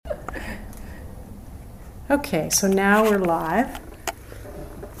Okay, so now we're live.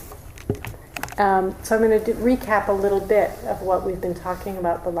 So I'm going to recap a little bit of what we've been talking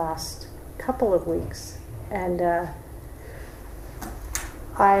about the last couple of weeks. And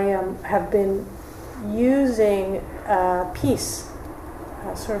I have been using a piece,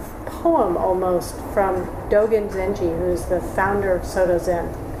 a sort of poem almost, from Dogen Zenji, who's the founder of Soto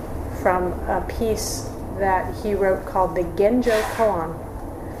Zen, from a piece that he wrote called the Genjo Koan.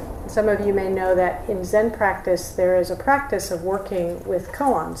 Some of you may know that in Zen practice there is a practice of working with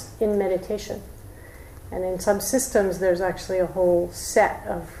koans in meditation. And in some systems there's actually a whole set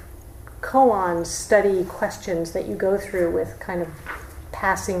of koan study questions that you go through with kind of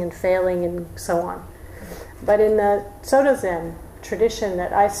passing and failing and so on. But in the Soto Zen tradition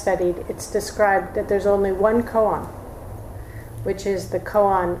that I studied, it's described that there's only one koan, which is the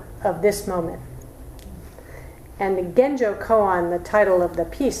koan of this moment. And the Genjo Koan, the title of the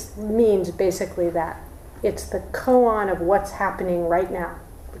piece, means basically that. It's the koan of what's happening right now,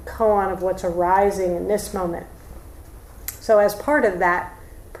 the koan of what's arising in this moment. So as part of that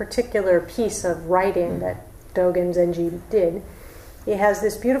particular piece of writing that Dogen Zenji did, he has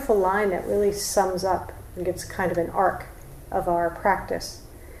this beautiful line that really sums up and gives kind of an arc of our practice.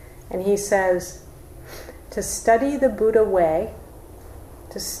 And he says, to study the Buddha way,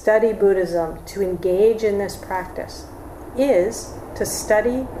 to study Buddhism, to engage in this practice, is to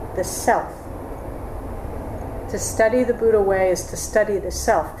study the self. To study the Buddha way is to study the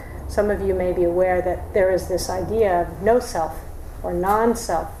self. Some of you may be aware that there is this idea of no self or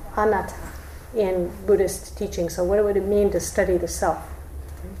non-self, anatta, in Buddhist teaching. So what would it mean to study the self?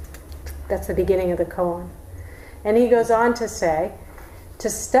 That's the beginning of the koan. And he goes on to say, to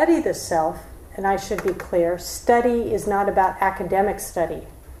study the self, and I should be clear, study is not about academic study.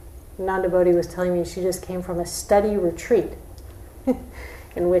 Anandabodhi was telling me she just came from a study retreat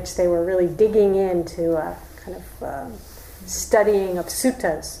in which they were really digging into a kind of studying of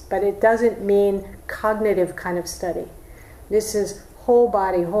suttas. But it doesn't mean cognitive kind of study. This is whole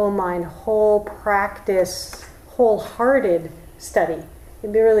body, whole mind, whole practice, wholehearted study. It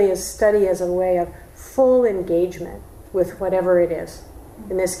really is study as a way of full engagement with whatever it is.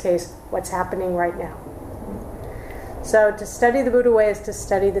 In this case, what's happening right now. So to study the Buddha way is to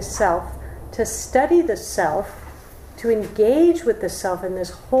study the self. To study the self, to engage with the self in this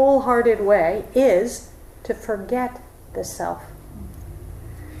wholehearted way, is to forget the self.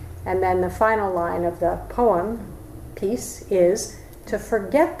 And then the final line of the poem piece is, to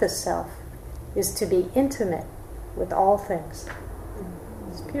forget the self is to be intimate with all things.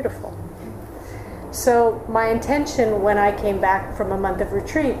 It's beautiful. So my intention when I came back from a month of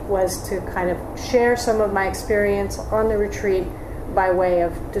retreat was to kind of share some of my experience on the retreat by way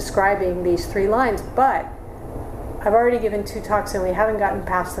of describing these three lines. But I've already given 2 talks and we haven't gotten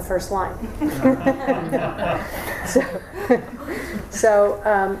past the first line.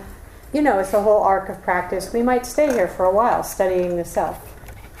 So you know, it's the whole arc of practice. We might stay here for a while studying the self.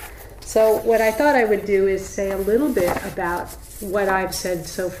 So what I thought I would do is say a little bit about what I've said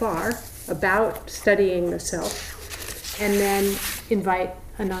so far about studying the self, and then invite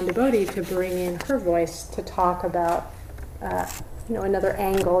Anandabodhi to bring in her voice to talk about another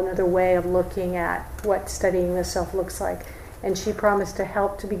angle, another way of looking at what studying the self looks like. And she promised to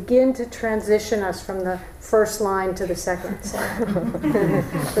help to begin to transition us from the first line to the second. So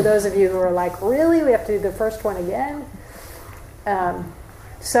for those of you who are like, really? We have to do the first one again?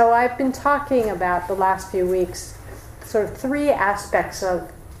 So I've been talking about the last few weeks sort of 3 aspects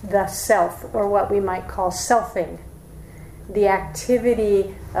of the self, or what we might call selfing, the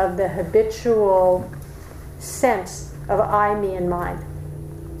activity of the habitual sense of I, me, and mine.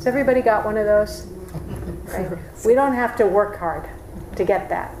 Has everybody got one of those? Right? We don't have to work hard to get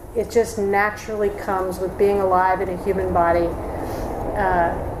that. It just naturally comes with being alive in a human body,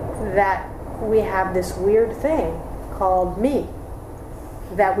 that we have this weird thing called me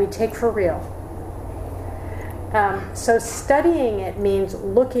that we take for real. So studying it means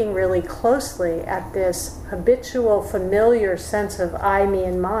looking really closely at this habitual, familiar sense of I, me,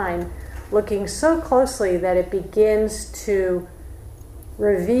 and mine, looking so closely that it begins to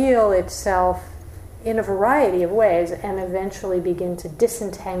reveal itself in a variety of ways and eventually begin to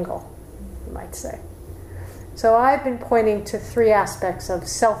disentangle, you might say. So I've been pointing to 3 aspects of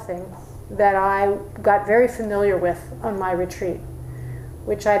selfing that I got very familiar with on my retreat,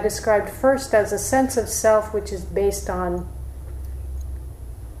 which I described first as a sense of self which is based on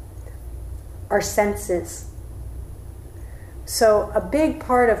our senses. So a big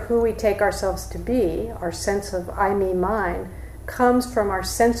part of who we take ourselves to be, our sense of I, me, mine, comes from our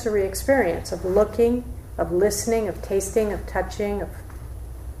sensory experience of looking, of listening, of tasting, of touching, of...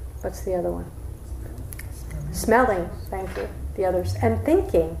 what's the other one? Smelling, thank you, the others. And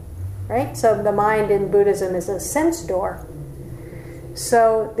thinking, right? So the mind in Buddhism is a sense door.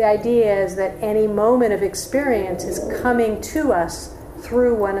 So the idea is that any moment of experience is coming to us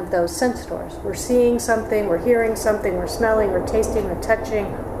through one of those sense doors. We're seeing something, we're hearing something, we're smelling, or tasting, or touching,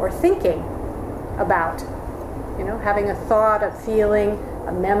 or thinking about. Having a thought, a feeling,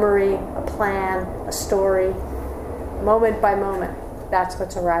 a memory, a plan, a story. Moment by moment, that's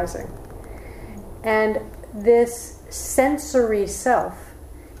what's arising. And this sensory self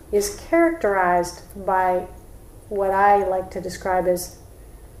is characterized by what I like to describe as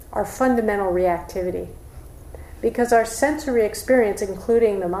our fundamental reactivity. Because our sensory experience,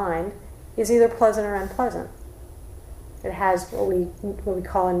 including the mind, is either pleasant or unpleasant. It has what we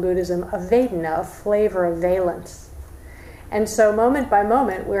call in Buddhism a vedana, a flavor of valence. And so moment by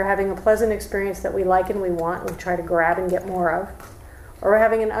moment, we're having a pleasant experience that we like and we want, and we try to grab and get more of. Or we're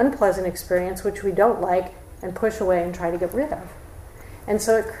having an unpleasant experience which we don't like and push away and try to get rid of. And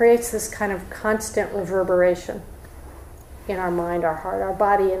so it creates this kind of constant reverberation in our mind, our heart, our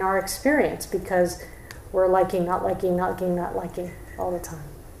body, and our experience, because we're liking, not liking, not liking, not liking all the time.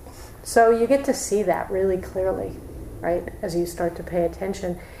 So you get to see that really clearly, right, as you start to pay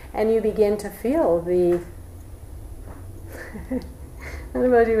attention. And you begin to feel the...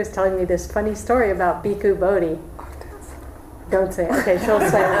 Anandabodhi was telling me this funny story about Bhikkhu Bodhi. Don't say it. Okay, she'll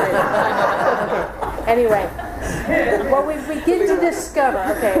say it later. Okay. Anyway, what we begin to discover,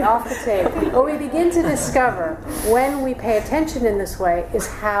 off the tape, what we begin to discover when we pay attention in this way is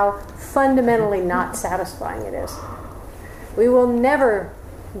how fundamentally not satisfying it is. We will never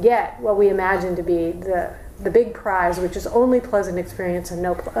get what we imagine to be the big prize, which is only pleasant experience and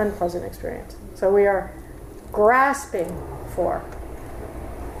no unpleasant experience. So we are grasping for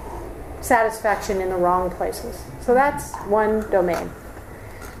satisfaction in the wrong places. So that's one domain.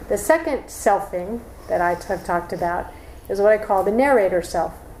 The second selfing that I have talked about is what I call the narrator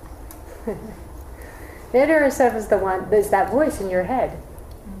self. Narrator self is that voice in your head.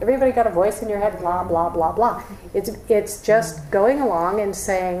 Everybody got a voice in your head, blah, blah, blah, blah. It's just going along and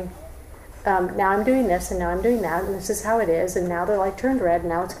saying, now I'm doing this, and now I'm doing that, and this is how it is, and now the light turned red, and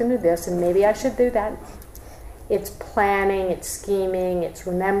now it's going to do this, and maybe I should do that. It's planning, it's scheming, it's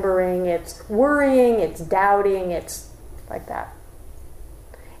remembering, it's worrying, it's doubting, it's like that.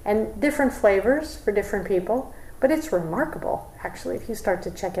 And different flavors for different people, but it's remarkable, actually, if you start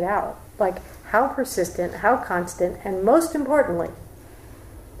to check it out. Like how persistent, how constant, and most importantly,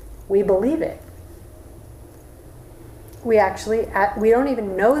 we believe it. We don't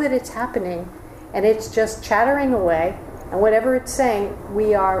even know that it's happening, and it's just chattering away. And whatever it's saying,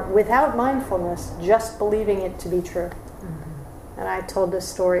 we are, without mindfulness, just believing it to be true. Mm-hmm. And I told this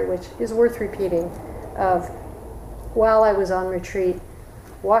story, which is worth repeating, of while I was on retreat,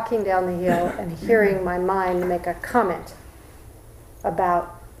 walking down the hill and hearing my mind make a comment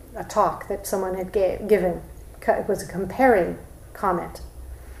about a talk that someone had given. It was a comparing comment.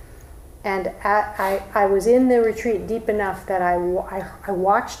 And I was in the retreat deep enough that I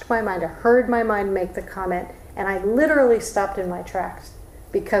watched my mind, I heard my mind make the comment, and I literally stopped in my tracks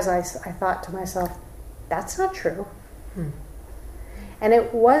because I thought to myself, that's not true. And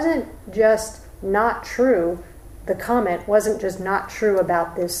it wasn't just not true, the comment wasn't just not true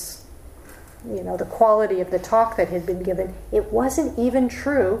about this, the quality of the talk that had been given. It wasn't even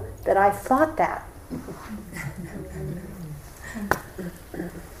true that I thought that.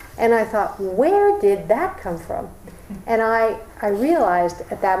 And I thought, where did that come from? And I realized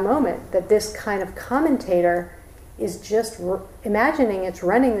at that moment that this kind of commentator is just imagining it's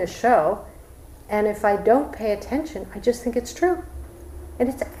running the show, and if I don't pay attention, I just think it's true. And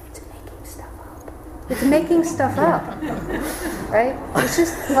it's making stuff up. It's making stuff up, right? It's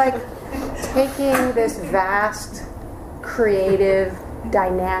just like taking this vast, creative,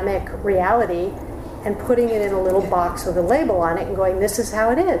 dynamic reality and putting it in a little box with a label on it and going, this is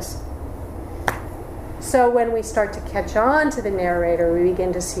how it is. So when we start to catch on to the narrator, we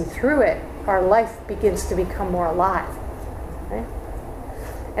begin to see through it, our life begins to become more alive. Right?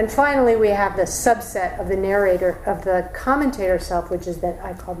 And finally, we have the subset of the narrator, of the commentator self, which is that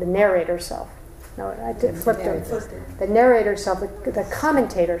I call the narrator self. No, I flipped it. The narrator self, the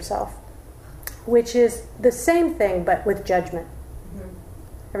commentator self, which is the same thing but with judgment.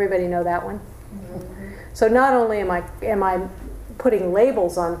 Everybody know that one? So not only am I putting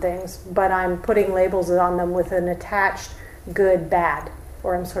labels on things, but I'm putting labels on them with an attached good, bad,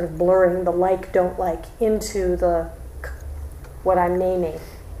 or I'm sort of blurring the like, don't like into what I'm naming,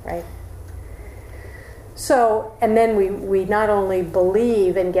 right? So, and then we not only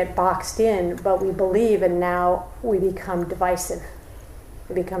believe and get boxed in, but we believe and now we become divisive.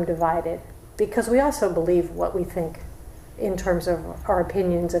 We become divided because we also believe what we think in terms of our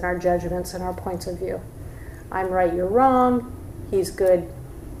opinions and our judgments and our points of view. I'm right, you're wrong, he's good,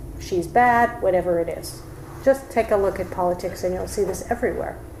 she's bad, whatever it is. Just take a look at politics and you'll see this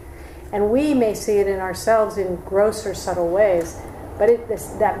everywhere. And we may see it in ourselves in gross or subtle ways, but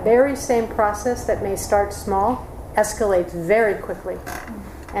that very same process that may start small escalates very quickly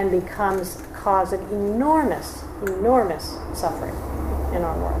and becomes cause of enormous, enormous suffering in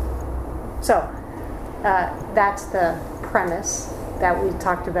our world. So that's the premise that we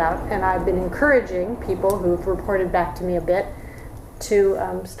talked about, and I've been encouraging people who've reported back to me a bit to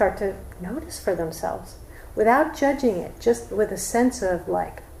start to notice for themselves without judging it, just with a sense of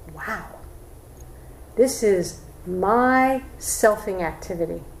like, wow, this is my selfing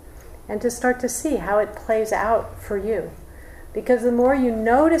activity, and to start to see how it plays out for you. Because the more you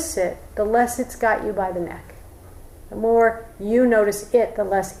notice it, the less it's got you by the neck. The more you notice it, the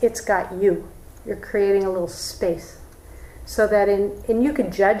less it's got you. You're creating a little space. So that and you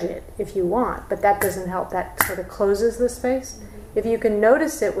can judge it if you want, but that doesn't help. That sort of closes the space. If you can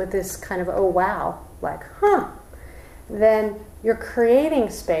notice it with this kind of, oh wow, like, then you're creating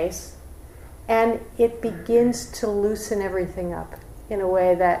space, and it begins to loosen everything up in a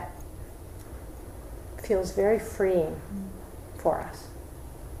way that feels very freeing for us.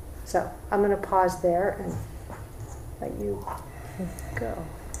 So I'm going to pause there and let you go.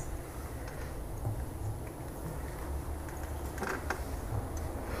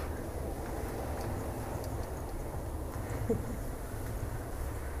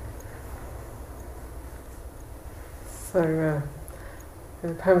 So,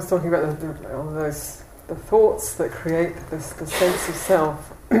 Pam's talking about the thoughts that create the sense of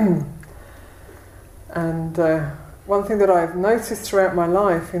self. And one thing that I've noticed throughout my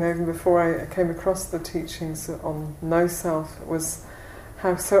life, even before I came across the teachings on no self, was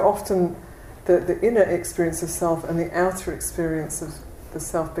how so often the inner experience of self and the outer experience of the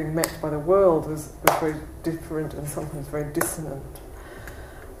self being met by the world was very different and sometimes very dissonant.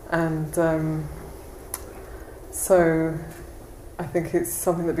 And so I think it's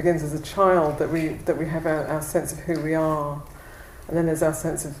something that begins as a child, that we have our sense of who we are, and then there's our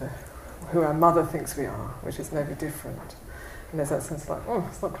sense of who our mother thinks we are, which is maybe different. And there's that sense like, oh,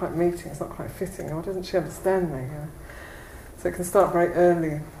 it's not quite meeting, it's not quite fitting, or doesn't she understand me? So it can start very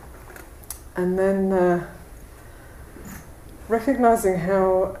early. And then recognizing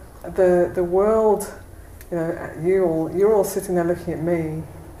how the world, you're all sitting there looking at me,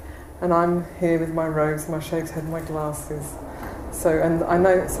 and I'm here with my robes, my shaved head, and my glasses. So, and I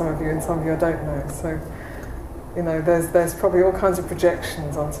know some of you, and some of you I don't know. So, there's probably all kinds of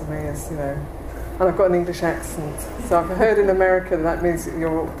projections onto me, and I've got an English accent. So I've heard in America that means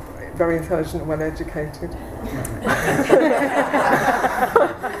you're very intelligent and well educated.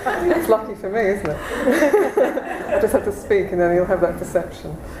 It's lucky for me, isn't it? I just have to speak, and then you'll have that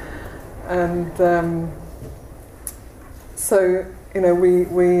perception. And so,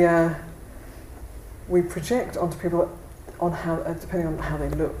 we project onto people on how, depending on how they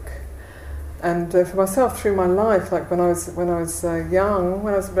look. And for myself, through my life, like when I was young,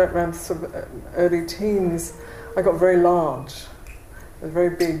 when I was around sort of early teens, I got very large. I was very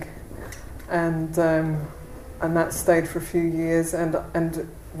big, and that stayed for a few years. And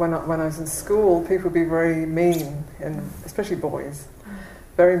when I was in school, people would be very mean, and especially boys,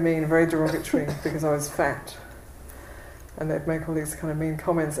 very mean, very derogatory because I was fat. And they'd make all these kind of mean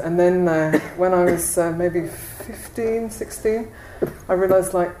comments. And then when I was maybe 15, 16, I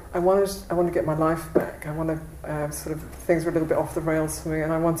realised I wanted to get my life back. I wanted things were a little bit off the rails for me,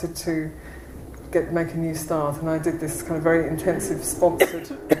 and I wanted to make a new start. And I did this kind of very intensive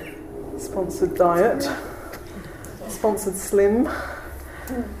sponsored diet, sponsored slim,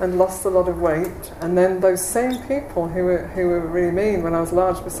 and lost a lot of weight. And then those same people who were really mean when I was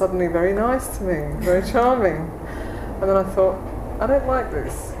large were suddenly very nice to me, very charming. And then I thought, I don't like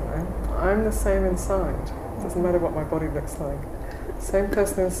this. I'm the same inside. It doesn't matter what my body looks like. Same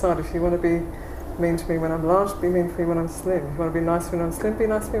person inside. If you want to be mean to me when I'm large, be mean to me when I'm slim. If you want to be nice when I'm slim, be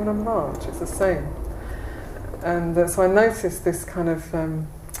nice to me when I'm large. It's the same. And so I noticed this kind of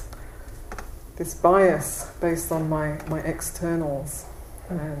this bias based on my externals,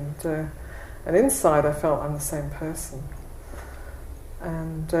 and inside I felt I'm the same person.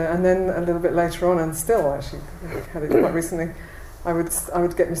 And then a little bit later on, and still actually had it quite recently, I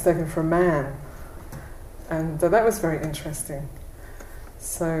would get mistaken for a man, and that was very interesting.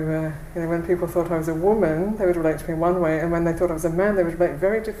 So when people thought I was a woman, they would relate to me one way, and when they thought I was a man, they would relate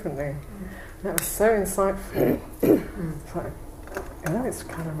very differently. And that was so insightful. It's like, it's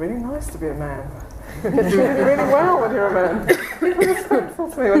kind of really nice to be a man. You treat me really well when you're a man. People are respectful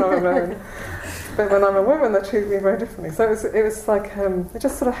to me when I'm a man. But when I'm a woman, they treat me very differently. So it was like, it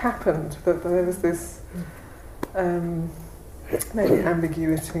just sort of happened that there was this maybe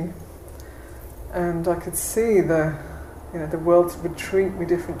ambiguity. And I could see the world would treat me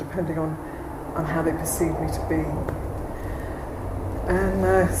different depending on how they perceived me to be.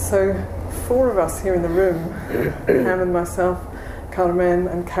 And so 4 of us here in the room, Pam and myself, Carmen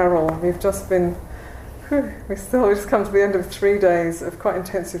and Carol, we've just been, we've just come to the end of 3 days of quite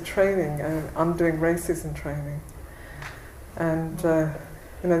intensive training, undoing racism training. And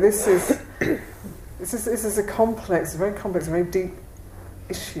this is a complex, very complex, very deep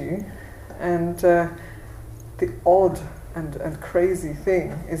issue. And the odd and crazy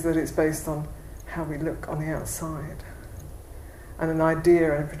thing is that it's based on how we look on the outside, and an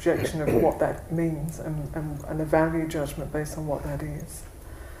idea and a projection of what that means, and a value judgment based on what that is.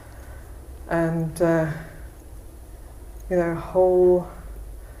 And well,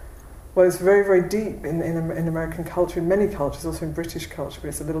 it's very, very deep in American culture, in many cultures, also in British culture, but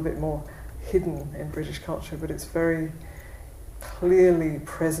it's a little bit more hidden in British culture, but it's very clearly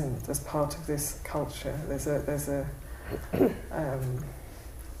present as part of this culture. There's a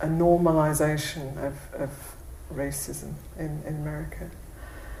normalization of racism in America.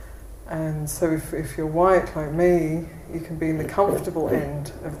 And so if you're white like me, you can be in the comfortable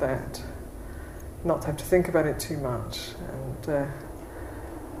end of that, not have to think about it too much, and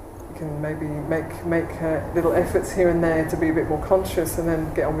you can maybe make little efforts here and there to be a bit more conscious, and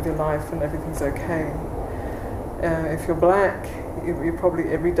then get on with your life and everything's okay. If you're black, you're probably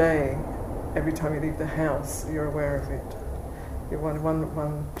every day, every time you leave the house, you're aware of it.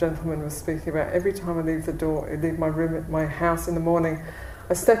 One gentleman was speaking about, every time I leave the door, I leave my room, my house in the morning,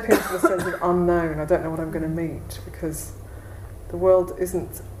 I step into the sense of unknown. I don't know what I'm going to meet, because the world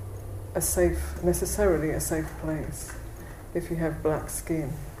isn't necessarily a safe place if you have black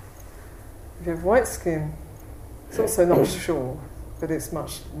skin. If you have white skin, it's also not sure, but it's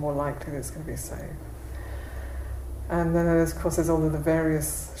much more likely that it's going to be safe. And then, of course, there's all of the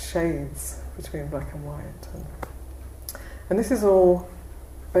various shades between black and white. And this is all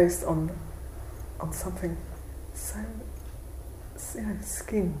based on something so,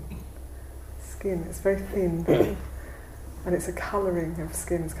 skin. Skin, it's very thin. And it's a colouring of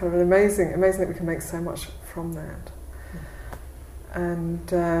skin. It's kind of amazing that we can make so much from that. And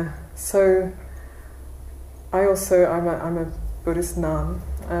so I'm a Buddhist nun,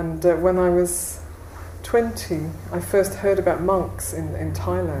 and when I was 20, I first heard about monks in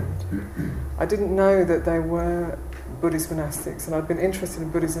Thailand. I didn't know that they were Buddhist monastics, and I'd been interested in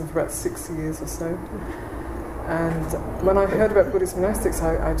Buddhism for about 6 years or so. And when I heard about Buddhist monastics,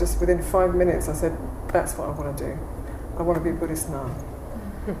 I just, within 5 minutes, I said, that's what I want to do. I want to be a Buddhist nun.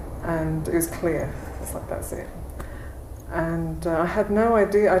 And it was clear. It's like, that's it. And I had no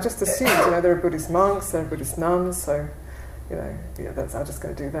idea. I just assumed, there are Buddhist monks, there are Buddhist nuns, so, I'm just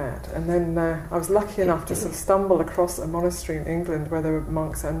going to do that. And then I was lucky enough to sort of stumble across a monastery in England where there were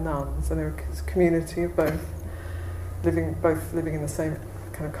monks and nuns, and there was a community of both living in the same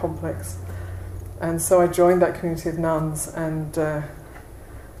kind of complex. And so I joined that community of nuns, and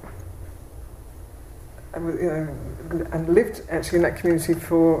lived actually in that community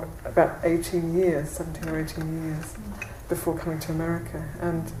for about 17 or 18 years before coming to America.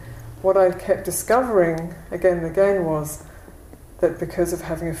 And what I kept discovering again and again was that because of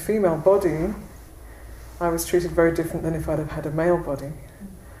having a female body, I was treated very different than if I'd have had a male body.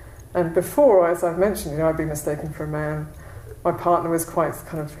 And before, as I've mentioned, I'd been mistaken for a man. My partner was quite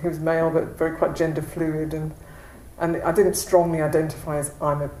he was male but quite gender fluid, and I didn't strongly identify as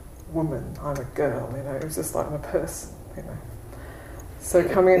I'm a woman, I'm a girl, it was just like I'm a person, So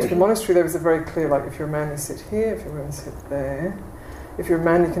coming into the monastery, there was a very clear, like, if you're a man, you sit here, if you're a woman, sit there. If you're a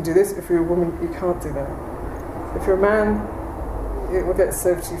man, you can do this. If you're a woman, you can't do that. If you're a man, it will get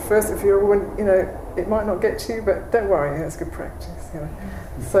served to you first. If you're a woman, it might not get to you, but don't worry, it's good practice.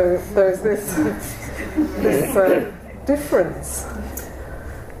 So there's this difference,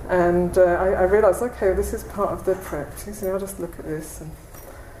 and I realised, okay, well, this is part of the practice. I'll just look at this, and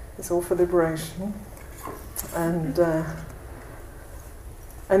it's all for liberation, and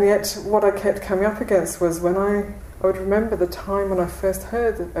yet what I kept coming up against was when I would remember the time when I first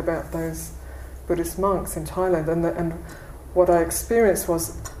heard about those Buddhist monks in Thailand, and what I experienced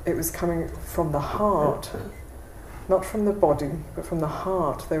was it was coming from the heart, not from the body, but from the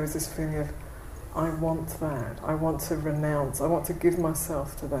heart. There was this feeling of, I want that, I want to renounce, I want to give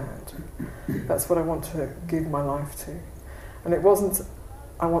myself to that. That's what I want to give my life to. And it wasn't,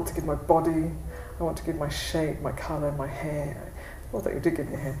 I want to give my body, I want to give my shape, my colour, my hair. Not that you did give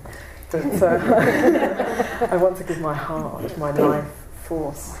me hair. But I want to give my heart, my life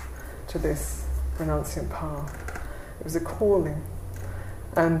force to this renunciant path. It was a calling.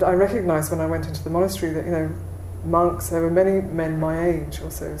 And I recognised when I went into the monastery that, monks, there were many men my age,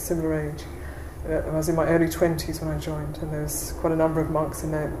 also similar age. I was in my early 20s when I joined, and there was quite a number of monks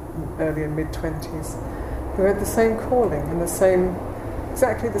in their early and mid-20s who had the same calling and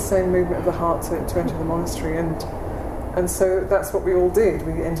exactly the same movement of the heart to enter the monastery. And so that's what we all did.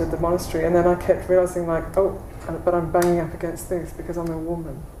 We entered the monastery, and then I kept realising, but I'm banging up against this because I'm a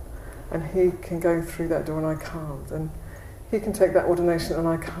woman. And he can go through that door and I can't. And he can take that ordination and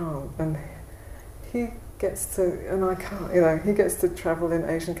I can't. And he gets to, and I can't. He gets to travel in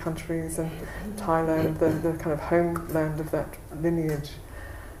Asian countries and Thailand, the kind of homeland of that lineage,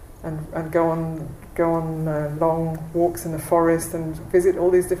 and go on long walks in the forest and visit all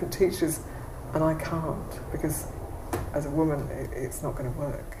these different teachers, and I can't because as a woman it's not going to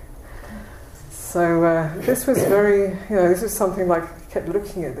work. So this was very, this was something like I kept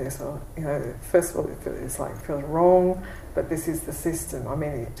looking at this. First of all, it feels wrong, but this is the system. I'm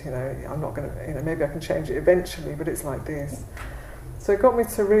in it. I'm not going to. Maybe I can change it eventually, but it's like this. So it got me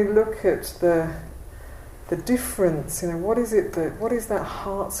to really look at the difference. What is it what is that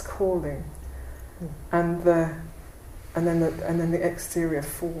heart's calling, and then the exterior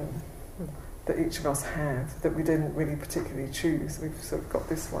form that each of us have that we didn't really particularly choose. We've sort of got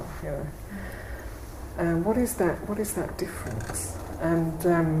this one, And what is that difference? And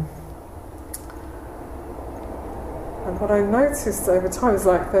what I noticed over time is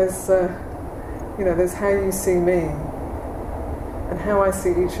there's how you see me and how I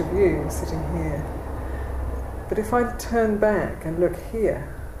see each of you sitting here. But if I turn back and look here,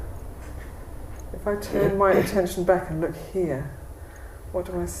 if I turn my attention back and look here, what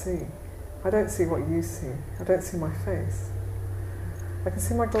do I see? I don't see what you see. I don't see my face. I can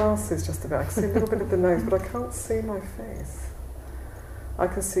see my glasses just about. I can see a little bit of the nose, but I can't see my face. I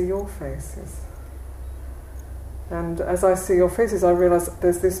can see your faces. And as I see your faces, I realise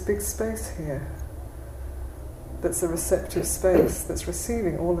there's this big space here that's a receptive space that's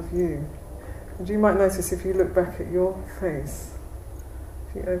receiving all of you. And you might notice if you look back at your face,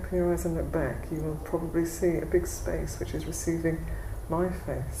 if you open your eyes and look back, you will probably see a big space which is receiving my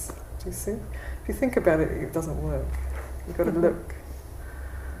face. Do you see? If you think about it, it doesn't work. You've got to look.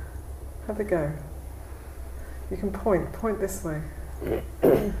 Have a go. You can point this way,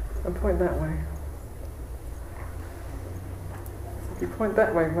 and point that way. So if you point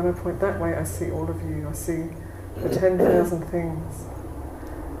that way, when I point that way, I see all of you. I see the 10,000 things.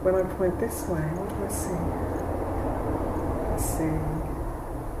 When I point this way, what do I see? I see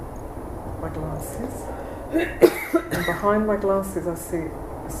my glasses, and behind my glasses I see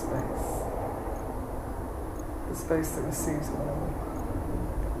a space. The space that receives all.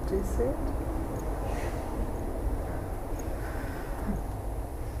 Do you see it?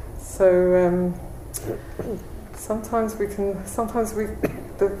 So sometimes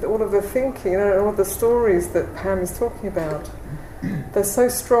all of the thinking, all of the stories that Pam is talking about, they're so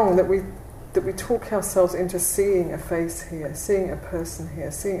strong that we talk ourselves into seeing a face here, seeing a person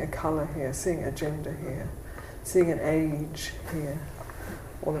here, seeing a colour here, seeing a gender here, seeing an age here,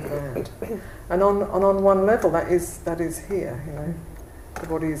 all of that. And on one level, that is here, the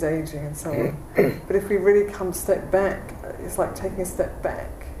body is aging and so on. But if we really step back, it's like taking a step back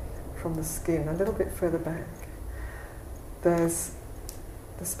from the skin, a little bit further back. There's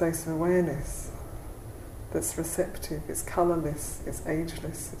the space of awareness that's receptive, it's colourless, it's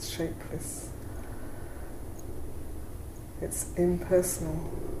ageless, it's shapeless. It's impersonal.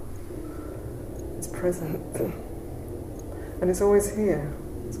 It's present. And it's always here.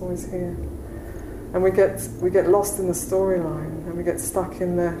 It's always here. And we get lost in the storyline, and we get stuck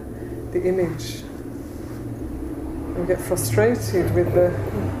in the image. And we get frustrated with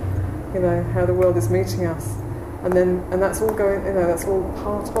how the world is meeting us. And that's all that's all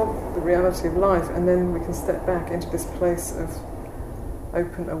part of the reality of life. And then we can step back into this place of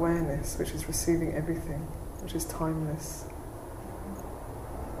open awareness, which is receiving everything, which is timeless.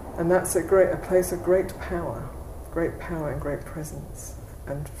 And that's a place of great power and great presence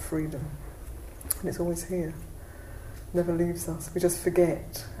and freedom. And it's always here, never leaves us. We just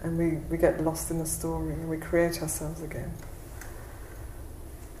forget, and we get lost in the story, and we create ourselves again.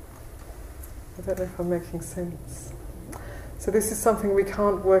 I don't know if I'm making sense. So this is something we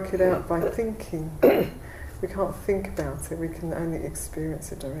can't work it out by thinking. We can't think about it, we can only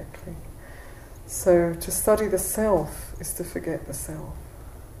experience it directly. So to study the self is to forget the self.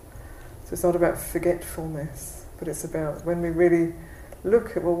 So it's not about forgetfulness, but it's about when we really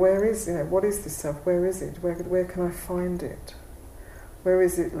look at, what is this self? Where is it? Where can I find it? Where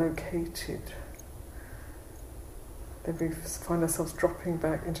is it located? Then we find ourselves dropping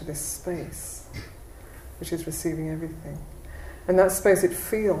back into this space, which is receiving everything. And that space, it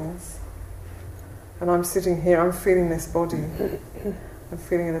feels. And I'm sitting here, I'm feeling this body. I'm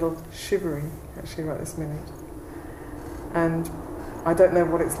feeling a little shivery, actually, right this minute. And I don't know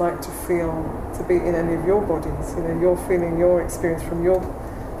what it's like to feel, to be in any of your bodies. You know, you're feeling your experience from your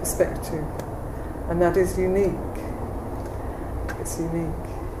perspective. And that is unique. It's unique.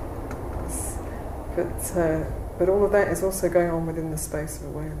 But all of that is also going on within the space of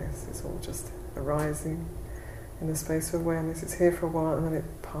awareness. It's all just arising in the space of awareness. It's here for a while and then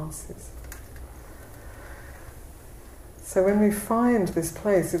it passes. So when we find this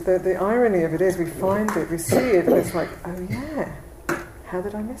place, the irony of it is we find it, we see it, and it's like, oh yeah, how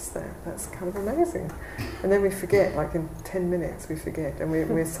did I miss that? That's kind of amazing. And then we forget, like in 10 minutes we forget, and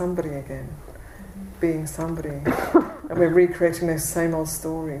we're somebody again, being somebody. And we're recreating those same old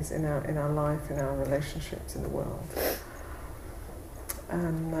stories in our life, in our relationships, in the world.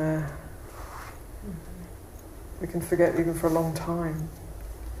 And we can forget even for a long time.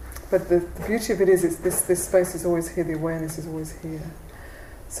 But the beauty of it is this space is always here, the awareness is always here.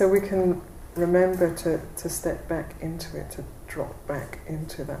 So we can remember to step back into it, to drop back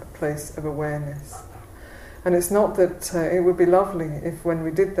into that place of awareness. And it's not that it would be lovely if when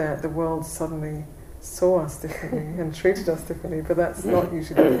we did that the world suddenly saw us differently and treated us differently, but that's not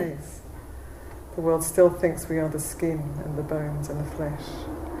usually the case. The world still thinks we are the skin and the bones and the flesh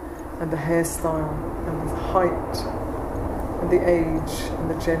and the hairstyle and the height and the age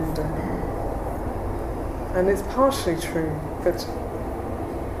and the gender. And it's partially true, but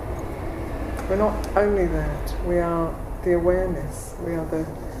we're not only that, we are the awareness, we are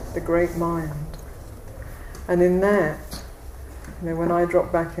the great mind. And in that, you know, when I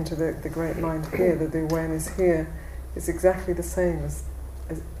drop back into the great mind here, the awareness here is exactly the same as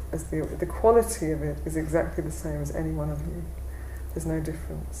the quality of it is exactly the same as any one of you. There's no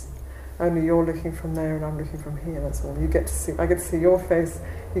difference. Only you're looking from there and I'm looking from here, that's all. I get to see your face,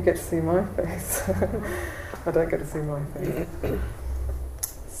 you get to see my face. I don't get to see my face.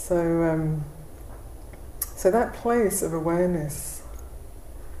 So that place of awareness,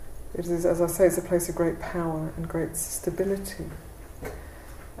 it is, as I say, it's a place of great power and great stability.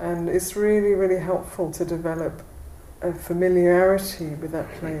 And it's really, really helpful to develop a familiarity with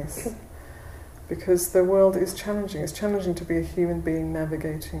that place. Because the world is challenging. It's challenging to be a human being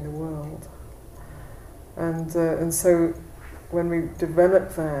navigating the world. And so when we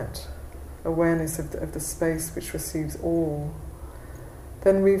develop that awareness of the space which receives all,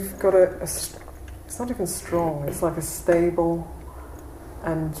 then we've got it's not even strong, it's like a stable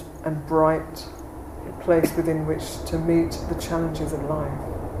and bright place within which to meet the challenges of life.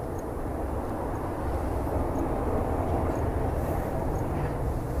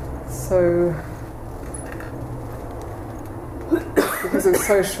 So, because of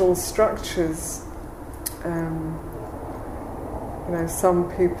social structures, some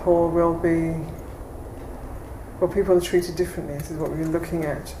people will be, people are treated differently. This is what we've been looking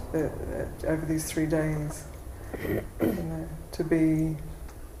at over these 3 days.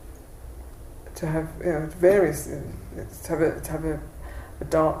 To have various, to have a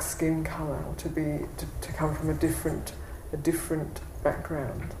dark skin colour, or to come from a different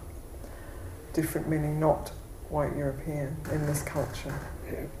background. Different meaning not white European in this culture,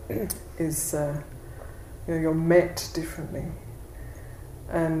 is you're met differently,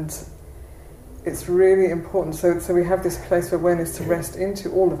 and it's really important. So we have this place of awareness to rest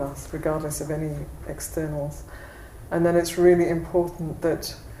into all of us, regardless of any externals, and then it's really important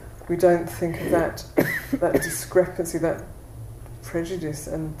that we don't think of that discrepancy, that prejudice,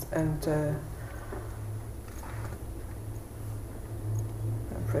 and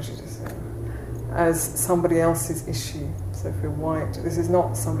prejudice. As somebody else's issue. So if we're white, this is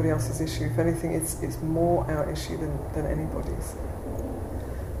not somebody else's issue. If anything, it's more our issue than anybody's.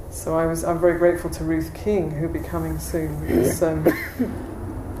 So I'm very grateful to Ruth King, who'll be coming soon, because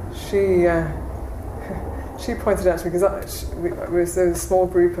she pointed out to me, because there was a small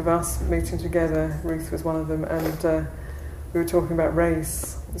group of us meeting together. Ruth was one of them, and we were talking about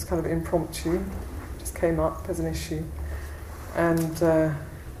race. It was kind of impromptu, just came up as an issue, and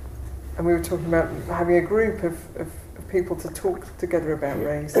we were talking about having a group of people to talk together about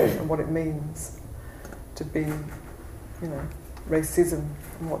race and what it means to be, racism,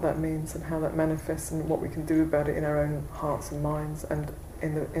 and what that means and how that manifests and what we can do about it in our own hearts and minds and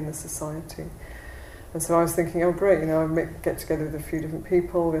in the society. And so I was thinking, oh great, I get together with a few different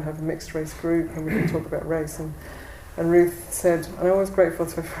people, we'll have a mixed race group and we can talk about race. And Ruth said, and I'm always grateful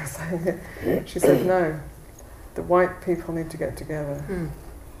to her for saying it, she said, no, the white people need to get together.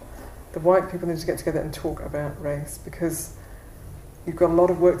 The white people need to get together and talk about race, because you've got a lot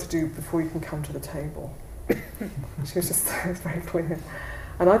of work to do before you can come to the table. She was just very clear.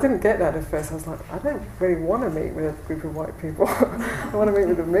 And I didn't get that at first. I was like, I don't really want to meet with a group of white people. I want to meet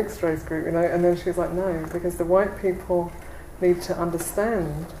with a mixed race group, you know. And then she was like, no, because the white people need to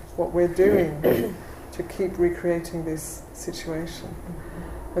understand what we're doing to keep recreating this situation.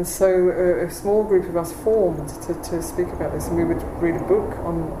 And so a small group of us formed to speak about this, and we would read a book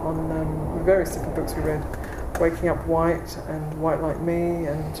on various different books we read, Waking Up White and White Like Me,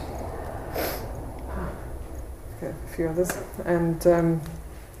 and a few others, and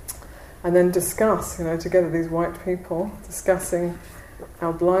then discuss, you know, together, these white people discussing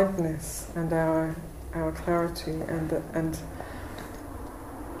our blindness and our clarity and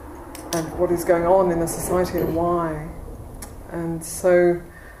what is going on in the society and why. And so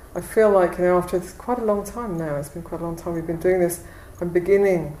I feel like, you know, after quite a long time now, it's been quite a long time we've been doing this, I'm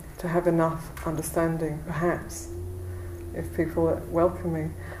beginning to have enough understanding, perhaps, if people welcome me,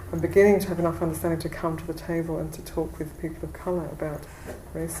 I'm beginning to have enough understanding to come to the table and to talk with people of colour about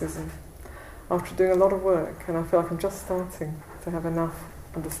racism. After doing a lot of work, and I feel like I'm just starting to have enough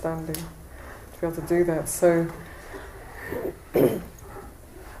understanding to be able to do that. So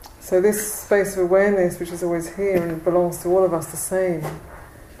this space of awareness, which is always here and belongs to all of us the same,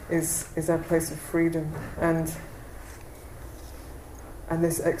 is our place of freedom. And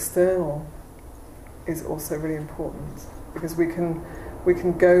this external is also really important, because we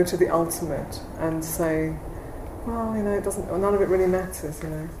can go to the ultimate and say, well, you know, none of it really matters, you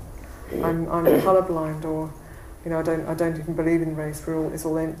know. I'm colourblind, or, you know, I don't even believe in race. It's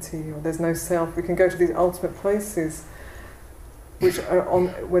all empty, or there's no self. We can go to these ultimate places, which are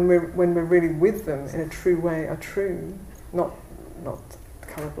when we're really with them in a true way, are true, not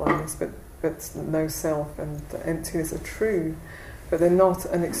colourblindness, but no self and emptiness are true, but they're not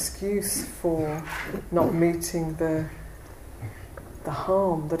an excuse for not meeting the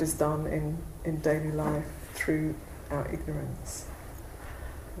harm that is done in daily life through our ignorance.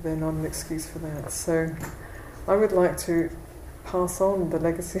 They're not an excuse for that. So I would like to pass on the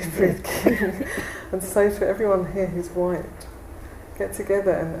legacy of Ruth King and say to everyone here who's white, get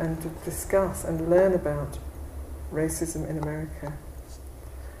together and to discuss and learn about racism in America,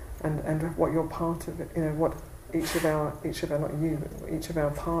 and what your part of it, you know, what each of our not you, but each of our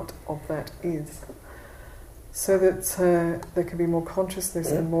part of that is, so that there can be more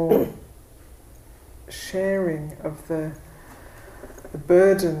consciousness and more sharing of the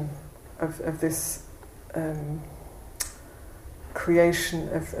burden of this creation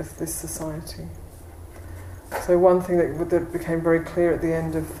of this society. So one thing that became very clear at the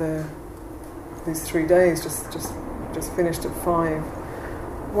end of these 3 days, just finished at 5.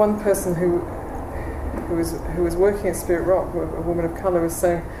 One person who was working at Spirit Rock, a woman of colour, was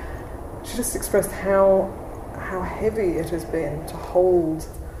saying, she just expressed how heavy it has been to hold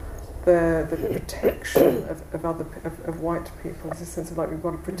the protection of white people. There's a sense of like, we've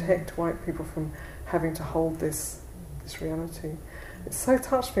got to protect white people from having to hold this reality. It so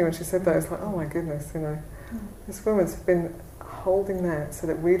touched me when she said that. It's like, oh my goodness, you know, this woman's been holding that so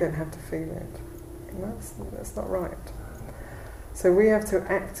that we don't have to feel it. And that's not right. So we have to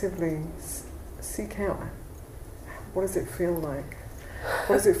actively seek out, what does it feel like?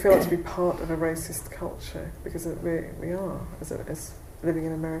 What does it feel like to be part of a racist culture? Because we are, as living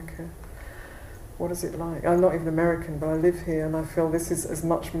in America. What is it like? I'm not even American, but I live here, and I feel this is as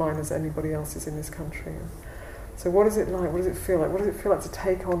much mine as anybody else's in this country. So what is it like? What does it feel like? What does it feel like to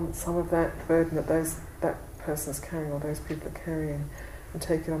take on some of that burden that that person's carrying, or those people are carrying, and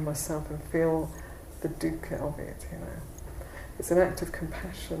take it on myself and feel the dukkha of it, you know? It's an act of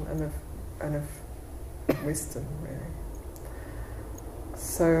compassion and of wisdom, really.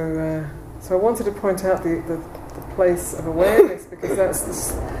 So I wanted to point out the place of awareness, because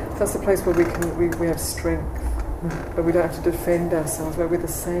that's the place where we have strength, where we don't have to defend ourselves, where we're the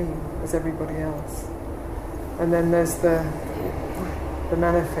same as everybody else. And then there's the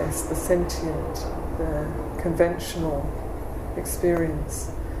manifest, the sentient, the conventional experience,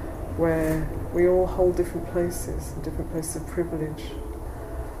 where we all hold different places of privilege,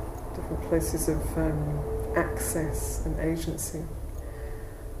 different places of access and agency.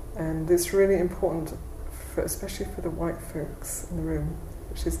 And it's really important, especially for the white folks in the room,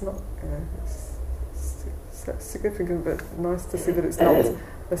 which is not, you know, it's significant, but nice to see that it's not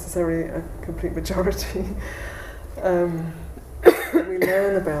necessarily a complete majority. That we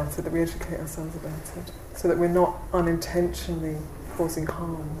learn about it, that we educate ourselves about it, so that we're not unintentionally causing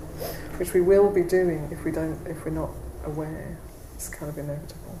harm, which we will be doing if we're not aware. It's kind of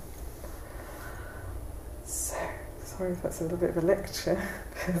inevitable. So sorry if that's a little bit of a lecture,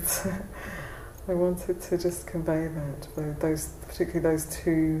 but I wanted to just convey that, particularly those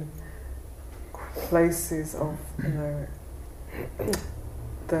two places of,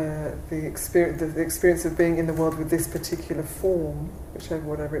 the experience of being in the world with this particular form,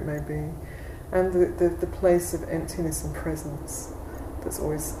 whatever it may be, and the place of emptiness and presence that's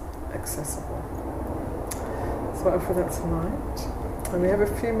always accessible. So I offer that tonight. And we have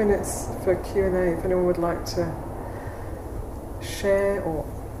a few minutes for Q&A if anyone would like to share or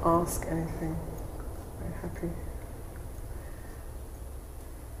ask anything. Very happy.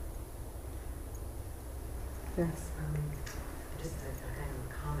 Yes. Just a kind of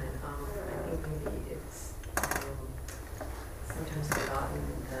comment. I think maybe it's sometimes forgotten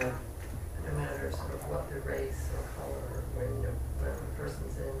that no matter sort of what the race or color, when a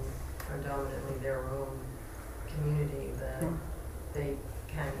person's in predominantly their own community, that they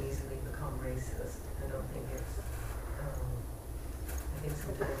can easily become racist. I don't think it's. I think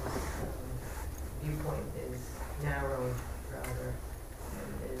sometimes viewpoint is narrowed rather,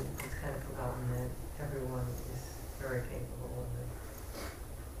 and it's kind of forgotten that everyone is very capable of it,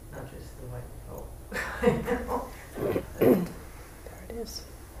 not just the white folk. There it is.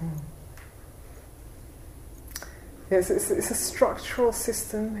 Yes, it's a structural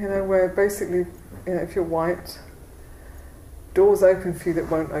system, where basically, if you're white, doors open for you that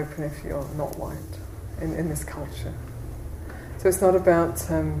won't open if you're not white in this culture. So it's not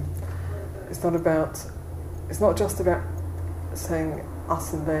just about saying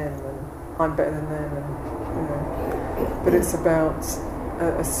us and them and I'm better than them, and but it's about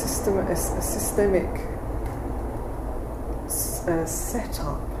a systemic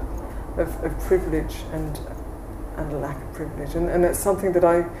setup of privilege and lack of privilege, and that's something that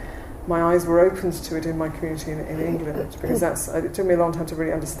my eyes were opened to it in my community in England, because it took me a long time to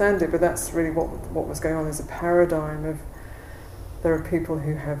really understand it, but that's really what was going on. There's a paradigm of there are people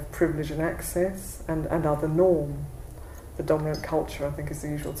who have privilege and access and are the norm, the dominant culture, I think is the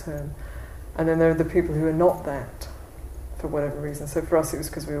usual term, and then there are the people who are not that for whatever reason. So for us it was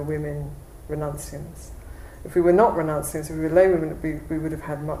because we were women renunciants. If we were not renunciants, if we were lay women, we would have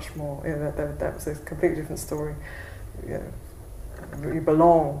had much more. That was a completely different story. You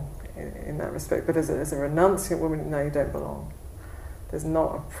belong in that respect, but as a renunciant woman, no, you don't belong. There's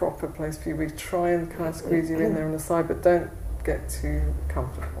not a proper place for you. We try and kind of squeeze you in there on the side, but don't get too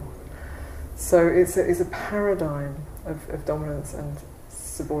comfortable. So it's a paradigm of dominance and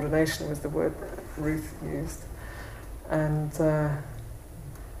subordination was the word Ruth used, and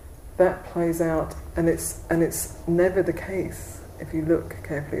that plays out, and it's never the case. If you look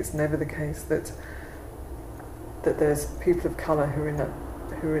carefully, it's never the case that there's people of colour who are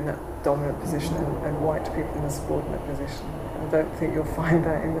in that dominant position and white people in a subordinate position. I don't think you'll find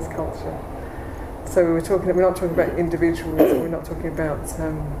that in this culture. So we're not talking about individuals, we're not talking about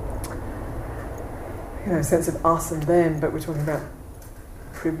a sense of us and them, but we're talking about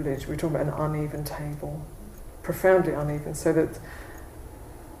privilege. We're talking about an uneven table, profoundly uneven, so that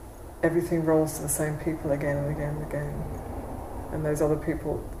everything rolls to the same people again and again and again, and those other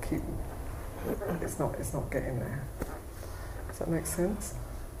people keep. It's not getting there. Does that make sense?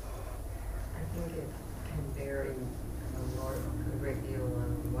 I think it can vary a great deal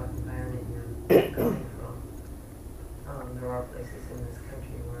on what environment you're coming from. There are places in this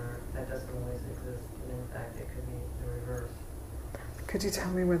country where that doesn't always exist, and in fact it could be the reverse. Could you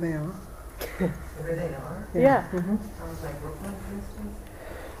tell me where they are? Where they are? Yeah. Mm-hmm. Sounds like Brooklyn, for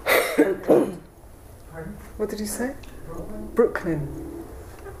instance. Pardon? What did you say? Brooklyn.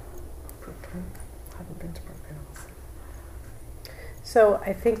 I haven't been to Brooklyn. So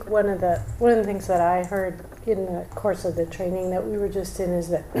I think one of the things that I heard in the course of the training that we were just in is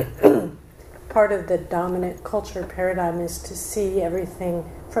that part of the dominant culture paradigm is to see everything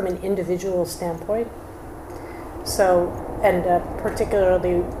from an individual standpoint. So, and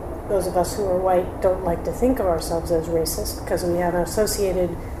particularly those of us who are white don't like to think of ourselves as racist because we have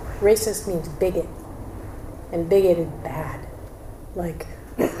associated racist means bigot, and bigot is bad, like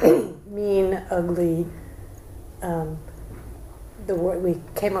mean, ugly. The word, we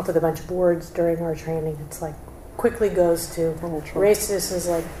came up with a bunch of words during our training. It's like quickly goes to racist is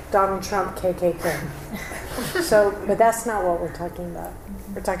like Donald Trump, KKK. So, but that's not what we're talking about.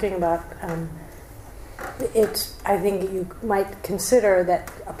 We're talking about I think you might consider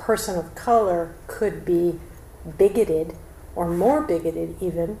that a person of color could be bigoted or more bigoted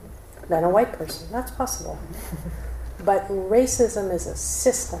even than a white person. That's possible. But racism is a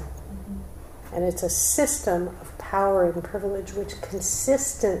system. And it's a system of power and privilege which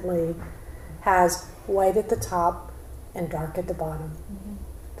consistently has white at the top and dark at the bottom. Mm-hmm.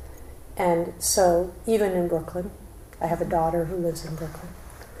 And so even in Brooklyn, I have a daughter who lives in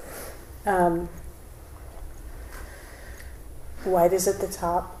Brooklyn. White is at the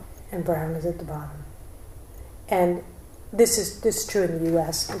top and brown is at the bottom. And this is true in the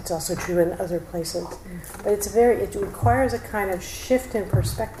U.S. It's also true in other places. But it requires a kind of shift in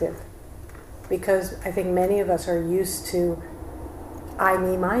perspective, because I think many of us are used to I,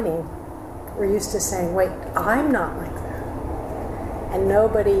 me, mining. We're used to saying, wait, I'm not like that. And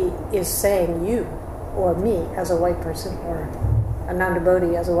nobody is saying you or me as a white person or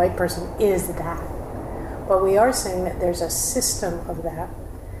Anandabodhi as a white person is that. But we are saying that there's a system of that,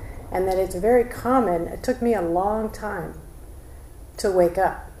 and that it's very common. It took me a long time to wake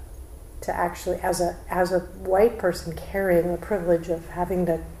up to actually, as a white person carrying the privilege of having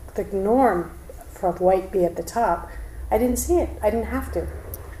the norm for white be at the top, I didn't see it. I didn't have to.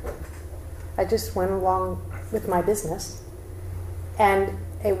 I just went along with my business. And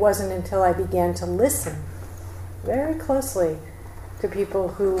it wasn't until I began to listen very closely to people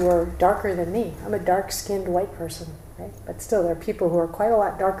who were darker than me. I'm a dark-skinned white person, right? But still, there are people who are quite a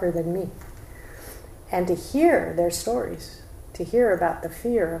lot darker than me. And to hear their stories, to hear about the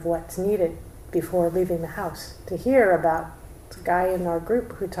fear of what's needed before leaving the house, to hear about the guy in our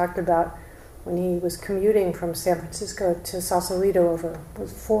group who talked about when he was commuting from San Francisco to Sausalito over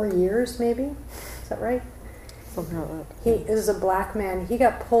 4 years, maybe? Is that right? Something like that. He is a black man. He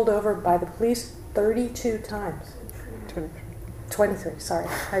got pulled over by the police 32 times. 23, sorry.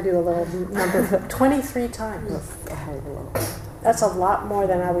 I do a little number. 23 times. That's a hell of a lot. That's a lot more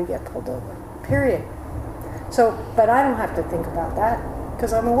than I would get pulled over. Period. So, but I don't have to think about that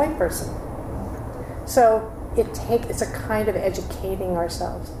because I'm a white person. So it's a kind of educating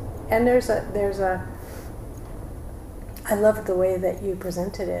ourselves. And I love the way that you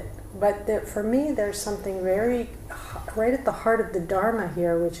presented it. But for me, there's something very right at the heart of the Dharma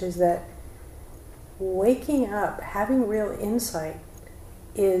here, which is that waking up, having real insight,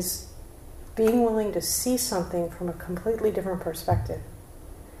 is being willing to see something from a completely different perspective.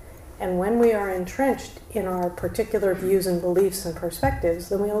 And when we are entrenched in our particular views and beliefs and perspectives,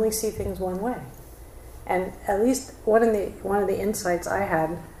 then we only see things one way. And at least one of the insights I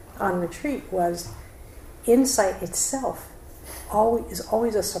had on retreat was insight itself is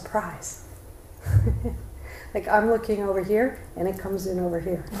always a surprise. Like I'm looking over here and it comes in over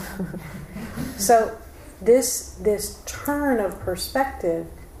here. So this turn of perspective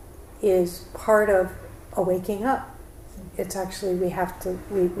is part of a waking up. It's actually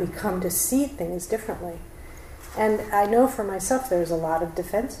we come to see things differently. And I know for myself there's a lot of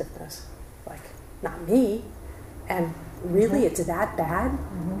defensiveness. Like, not me. And really it's that bad?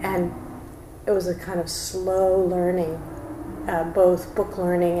 Mm-hmm. And it was a kind of slow learning, both book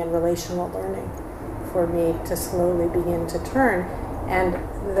learning and relational learning, for me to slowly begin to turn. And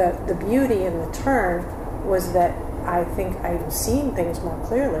the beauty in the turn was that I think I'm seeing things more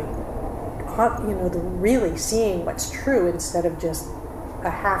clearly. Really seeing what's true instead of just a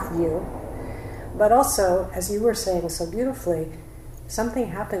half view. But also, as you were saying so beautifully, something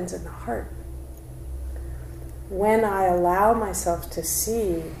happens in the heart. When I allow myself to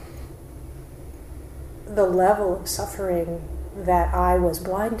see the level of suffering that I was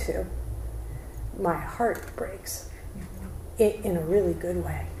blind to, my heart breaks in a really good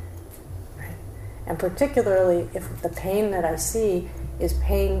way. Right? And particularly if the pain that I see is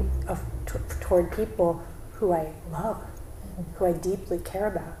pain toward people who I love, who I deeply care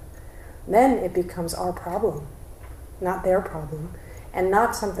about, then it becomes our problem, not their problem, and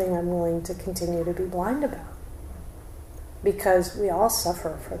not something I'm willing to continue to be blind about. Because we all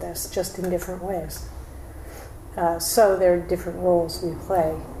suffer for this, just in different ways. So there are different roles we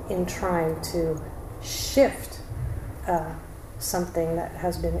play in trying to shift something that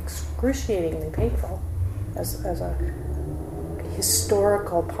has been excruciatingly painful as a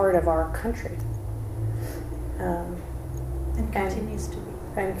historical part of our country. And continues to be.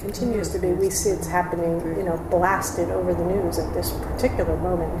 And continues to be. We see it's happening, blasted over the news at this particular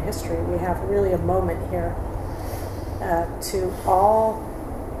moment in history. We have really a moment here to all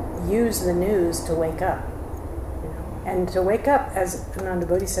use the news to wake up. And to wake up, as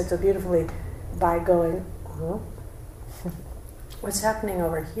Anandabodhi said so beautifully, by going, what's happening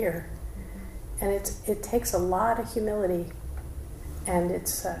over here? And it takes a lot of humility, and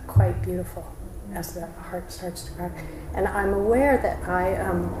it's quite beautiful as the heart starts to crack. And I'm aware that I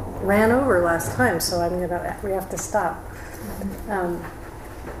ran over last time, so we have to stop.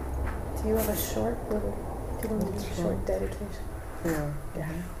 Do you have a short dedication? Yeah.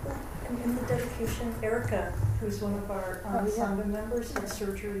 In the dedication, Erica, who's one of our Sangha members, had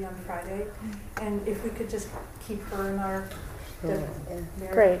surgery on Friday, and if we could just keep her in our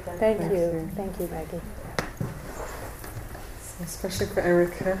Great, thank you, Maggie. especially for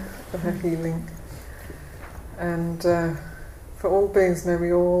Erica, for her healing. And for all beings, may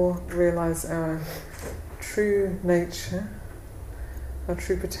we all realise our true nature, our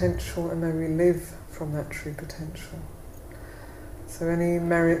true potential, and may we live from that true potential. So any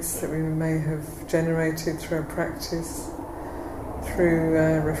merits that we may have generated through our practice, through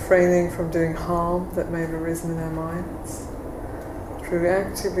refraining from doing harm that may have arisen in our minds, through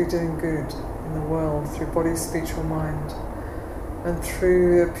actively doing good in the world, through body, speech or mind, and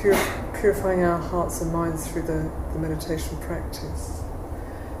through purifying our hearts and minds through the meditation practice.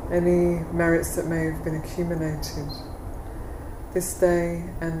 Any merits that may have been accumulated this day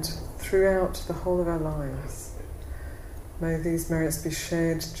and throughout the whole of our lives, may these merits be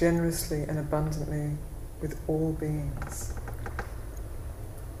shared generously and abundantly with all beings.